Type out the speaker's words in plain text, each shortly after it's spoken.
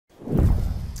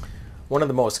One of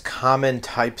the most common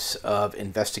types of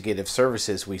investigative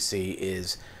services we see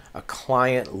is a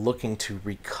client looking to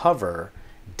recover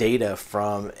data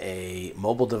from a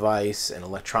mobile device, an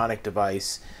electronic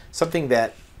device, something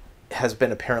that has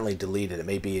been apparently deleted. It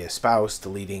may be a spouse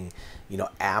deleting,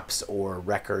 apps or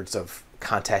records of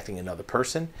contacting another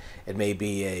person. It may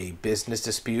be a business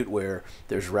dispute where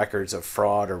there's records of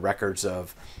fraud or records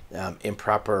of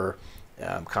improper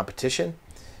competition.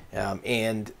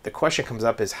 And the question comes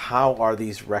up is, how are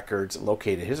these records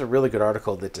located? Here's a really good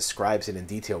article that describes it in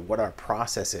detail what our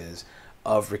process is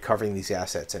of recovering these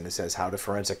assets. And it says how do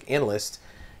forensic analysts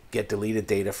get deleted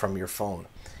data from your phone.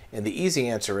 And the easy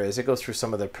answer is, it goes through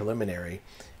some of the preliminary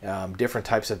different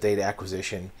types of data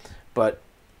acquisition, but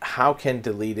how can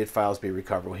deleted files be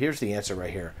recovered? Well, here's the answer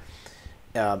right here.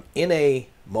 In a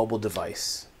mobile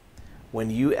device,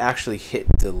 when you actually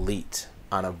hit delete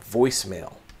on a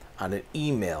voicemail, on an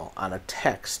email, on a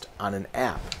text, on an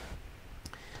app,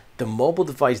 the mobile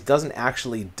device doesn't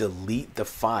actually delete the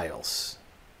files.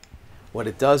 What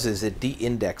it does is it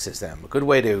de-indexes them. A good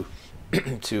way to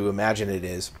to imagine it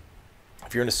is,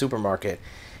 if you're in a supermarket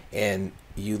and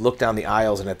you look down the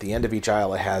aisles, and at the end of each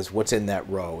aisle it has what's in that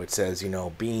row. It says,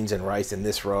 beans and rice in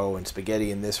this row and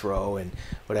spaghetti in this row and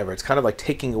whatever. It's kind of like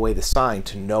taking away the sign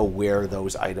to know where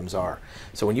those items are.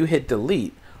 So when you hit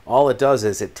delete, all it does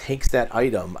is it takes that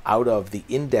item out of the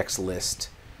index list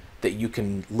that you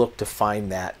can look to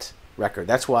find that record.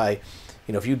 That's why,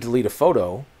 if you delete a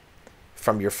photo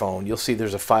from your phone, you'll see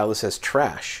there's a file that says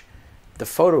trash. The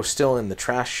photo's still in the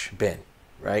trash bin,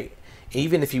 right?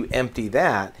 Even if you empty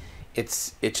that, it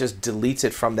just deletes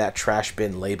it from that trash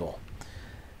bin label.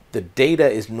 The data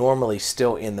is normally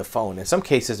still in the phone. In some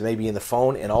cases, maybe in the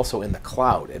phone and also in the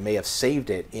cloud. It may have saved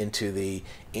it into the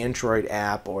Android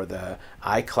app or the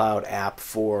iCloud app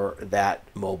for that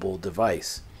mobile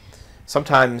device.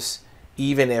 Sometimes,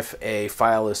 even if a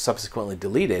file is subsequently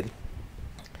deleted,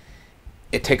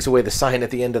 it takes away the sign at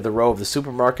the end of the row of the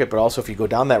supermarket, but also if you go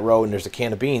down that row and there's a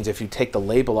can of beans, if you take the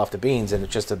label off the beans and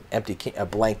it's just an empty a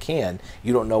blank can,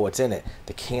 you don't know what's in it.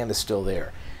 The can is still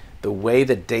there. The way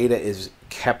the data is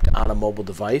kept on a mobile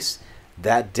device,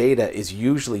 that data is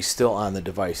usually still on the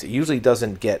device. It usually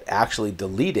doesn't get actually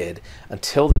deleted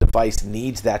until the device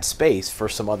needs that space for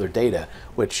some other data,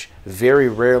 which very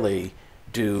rarely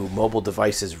do mobile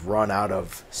devices run out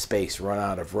of space, run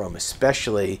out of room,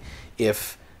 especially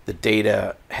if the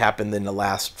data happened in the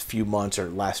last few months or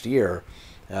last year.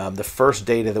 The first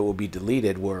data that will be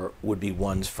deleted would be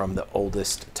ones from the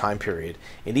oldest time period.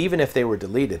 And even if they were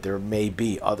deleted, there may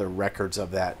be other records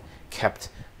of that kept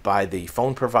by the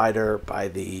phone provider, by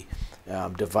the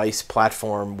device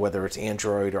platform, whether it's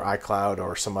Android or iCloud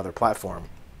or some other platform.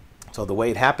 So the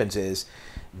way it happens is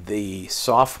the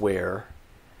software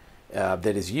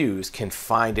that is used can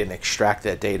find and extract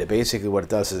that data. Basically what it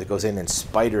does is it goes in and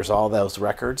spiders all those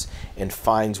records and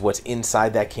finds what's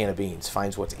inside that can of beans,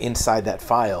 finds what's inside that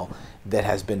file that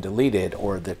has been deleted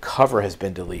or the cover has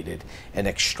been deleted, and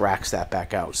extracts that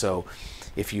back out. So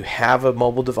if you have a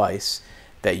mobile device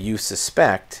that you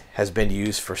suspect has been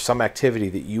used for some activity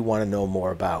that you want to know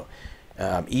more about,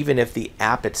 even if the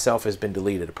app itself has been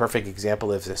deleted. A perfect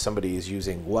example is if somebody is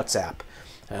using WhatsApp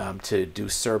to do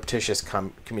surreptitious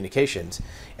communications,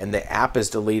 and the app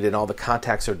is deleted, all the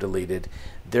contacts are deleted,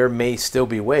 there may still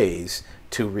be ways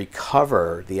to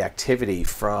recover the activity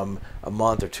from a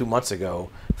month or 2 months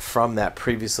ago from that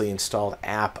previously installed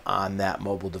app on that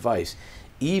mobile device.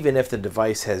 Even if the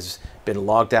device has been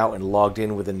logged out and logged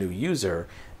in with a new user,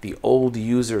 the old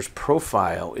user's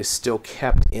profile is still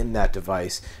kept in that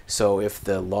device. So if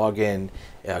the login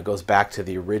goes back to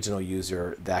the original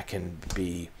user, that can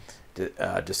be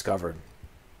discovered.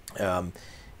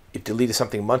 If deleted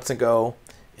something months ago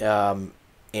and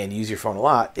use your phone a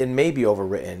lot, it may be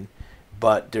overwritten,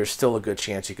 but there's still a good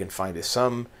chance you can find it.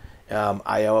 Some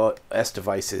iOS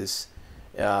devices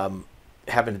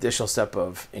have an additional step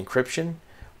of encryption,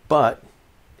 but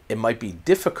it might be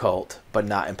difficult but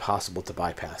not impossible to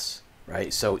bypass,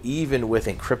 right? So even with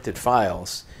encrypted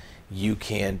files, you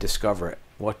can discover it.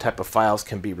 What type of files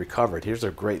can be recovered? Here's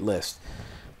a great list.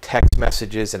 Text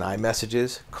messages and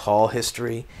iMessages, call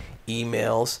history,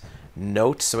 emails,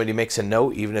 notes, somebody makes a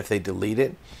note even if they delete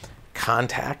it,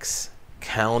 contacts,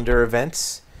 calendar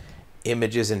events,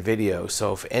 images and videos.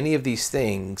 So if any of these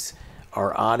things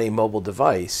are on a mobile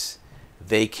device,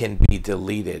 they can be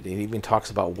deleted. It even talks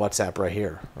about WhatsApp right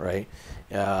here, right?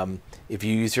 If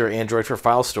you use your Android for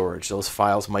file storage, those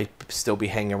files might still be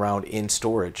hanging around in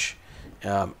storage,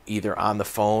 either on the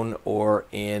phone or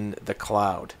in the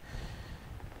cloud.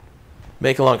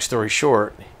 Make a long story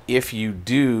short, if you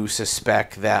do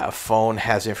suspect that a phone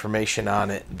has information on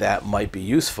it that might be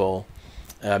useful,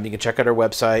 You can check out our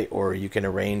website, or you can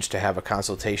arrange to have a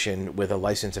consultation with a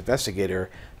licensed investigator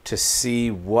to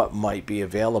see what might be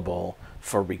available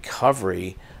for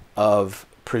recovery of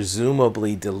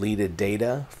presumably deleted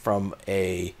data from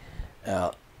a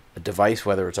device,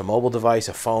 whether it's a mobile device,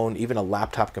 a phone, even a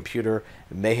laptop computer.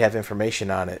 It may have information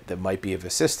on it that might be of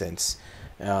assistance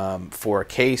for a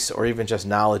case, or even just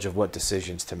knowledge of what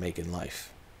decisions to make in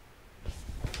life.